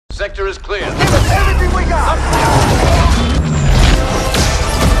sector is clear. Give us everything we got!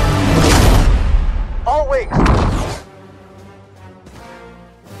 All wings.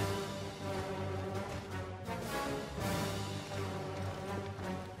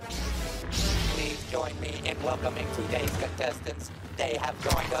 Please join me in welcoming today's contestants. They have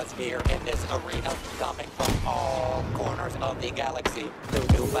joined us here in this arena, coming from all corners of the galaxy to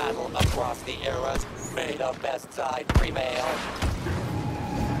do battle across the eras. May the best side prevail.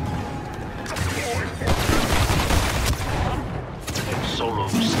 Solo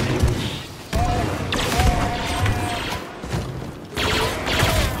stage.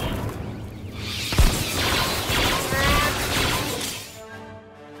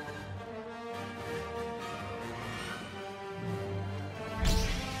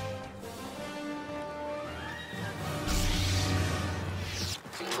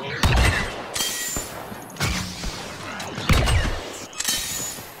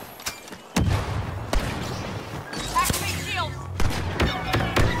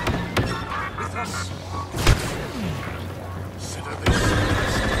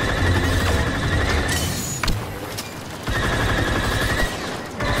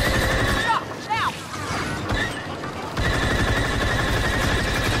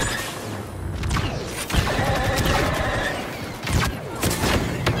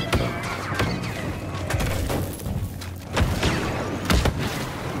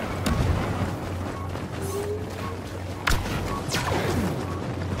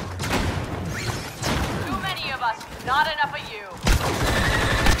 Not enough of you.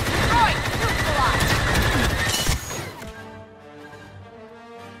 Destroy! Neutralize!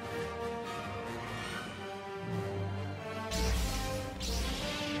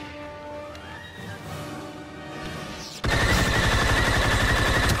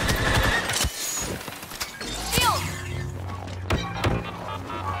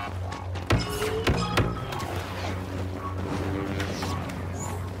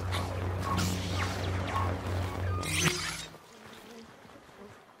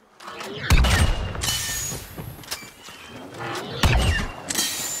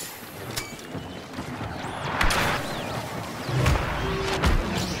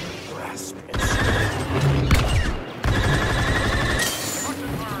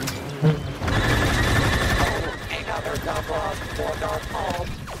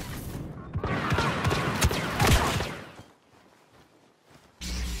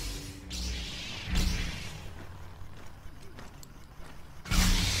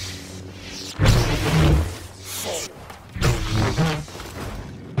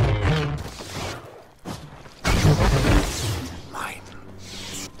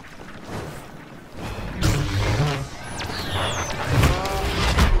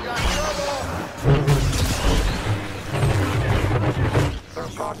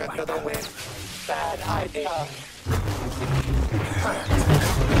 To the wind. Bad idea.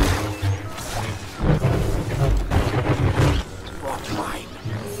 Wrong line.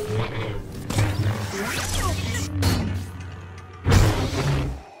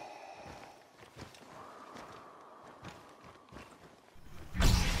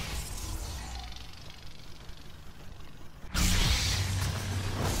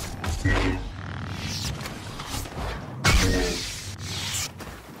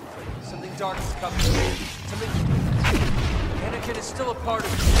 Dark is coming. Anakin is still a part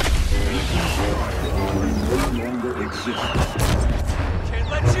of me. No longer exists. Can't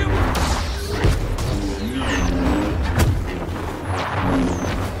let you!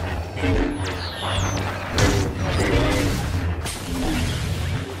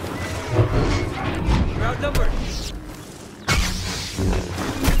 We're outnumbered.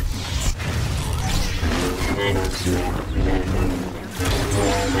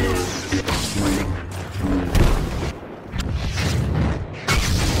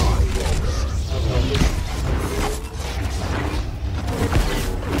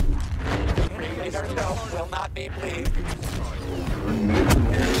 Will not be pleased.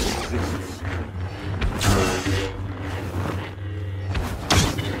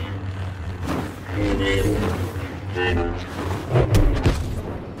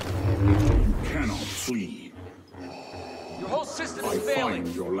 You cannot flee. Your whole system I is failing.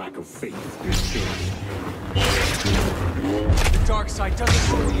 find your lack of faith disturbing. The dark side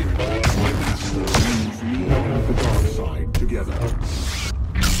doesn't move you. My master means me and the dark side together.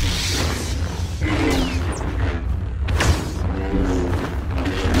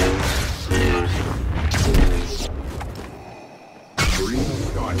 Bring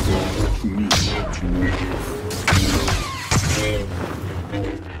Skywalker to me.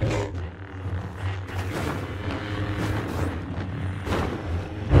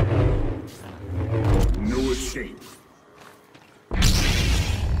 escape.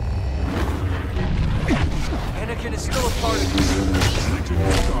 Anakin is still a part of you. Anakin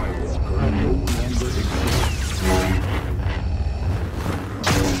Skywalker no longer exists.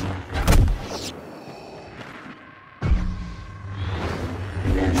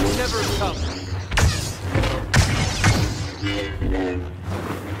 You'll never come.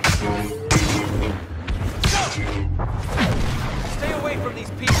 Stay away from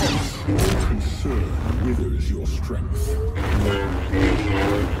these people. Concern withers your strength.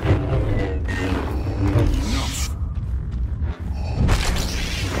 Enough.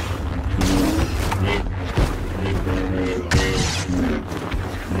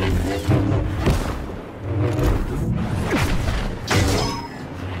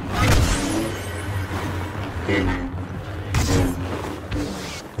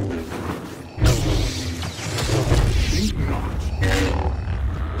 Think not.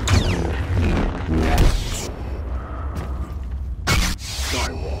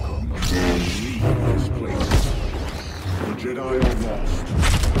 Skywalker must leave this place. The Jedi are lost.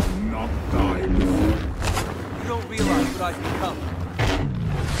 Do not die with them. You don't realize what I've become.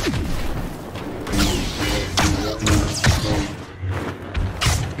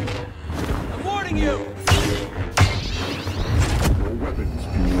 I'm warning you! Your weapons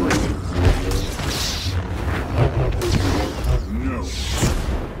betray you. No.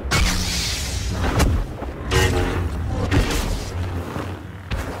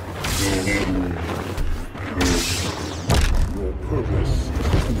 Your purpose is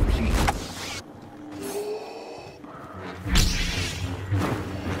complete.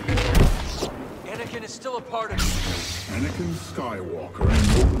 Anakin is still a part of you. Anakin Skywalker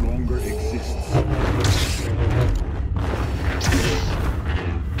no longer exists.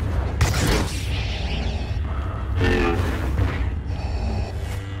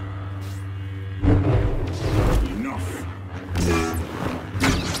 Enough.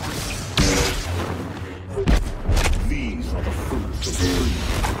 These are the fruits of greed.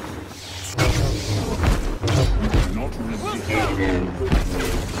 You cannot resist.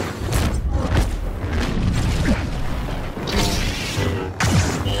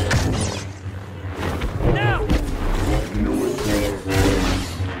 Now! No escape.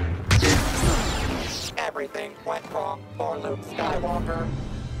 Everything went wrong for Luke Skywalker.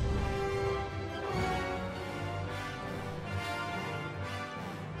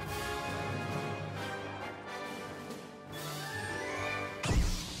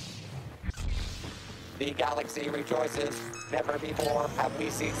 The galaxy rejoices. Never before have we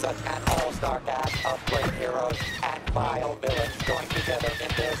seen such an all-star cast of great heroes and vile villains joined together in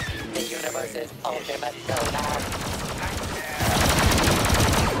this, the universe's ultimate showdown.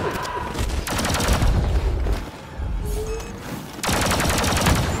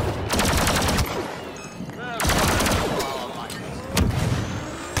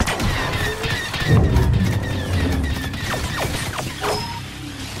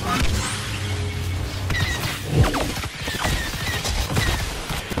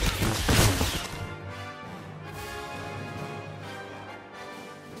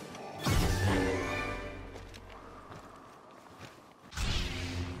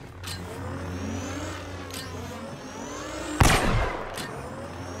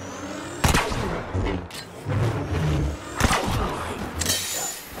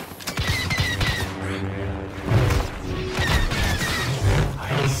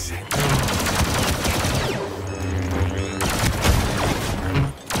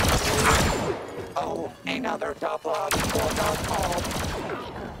 Oh, another tough log for us all.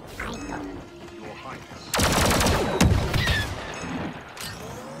 Your Highness.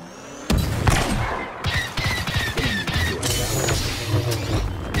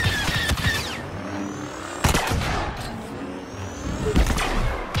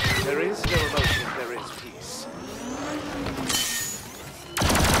 There is no emotion, there is peace.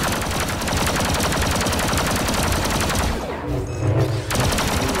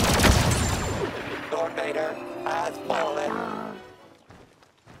 Lord Vader has fallen.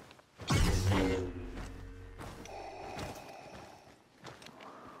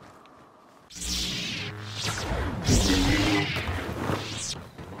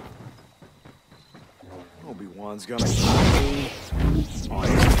 Obi-Wan's gonna kill me. I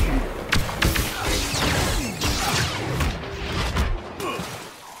am here.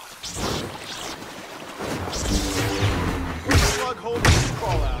 Slug hold and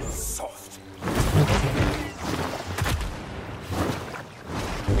crawl out. Soft.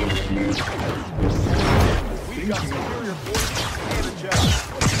 We've got superior forces and a jet.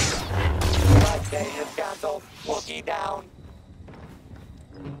 Flight day is canceled. Wookiee down.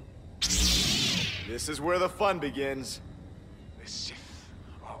 This is where the fun begins. The Sith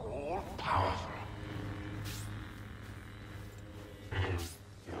are all powerful.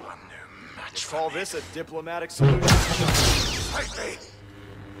 You are no match Let's for call me. this a diplomatic solution. Fight me!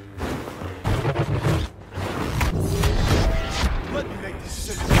 Let me make this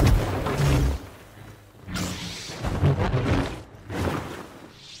decision.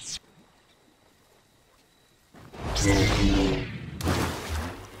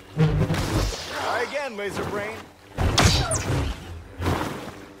 Try again, laser brain.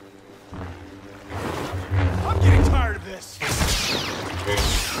 I'm getting tired of this.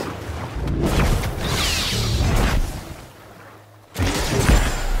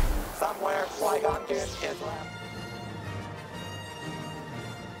 Somewhere, Qui-Gon Jinn is left.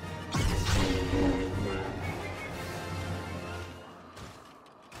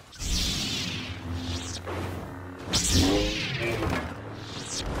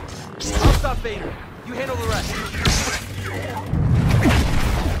 I'll stop Vader. You handle the rest.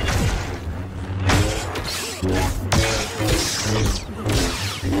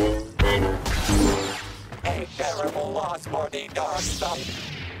 A terrible loss for the dark side.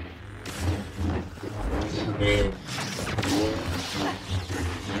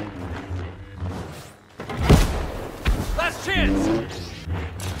 Last chance!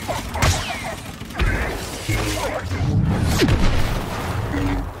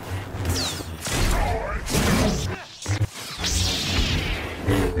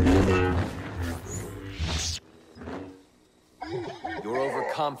 Your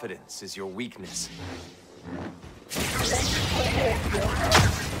overconfidence is your weakness.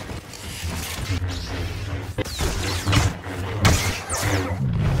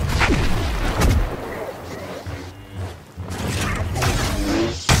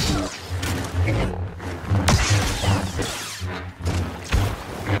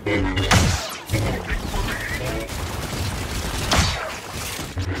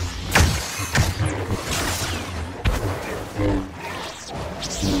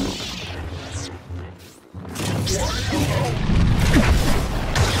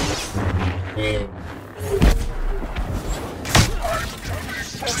 me.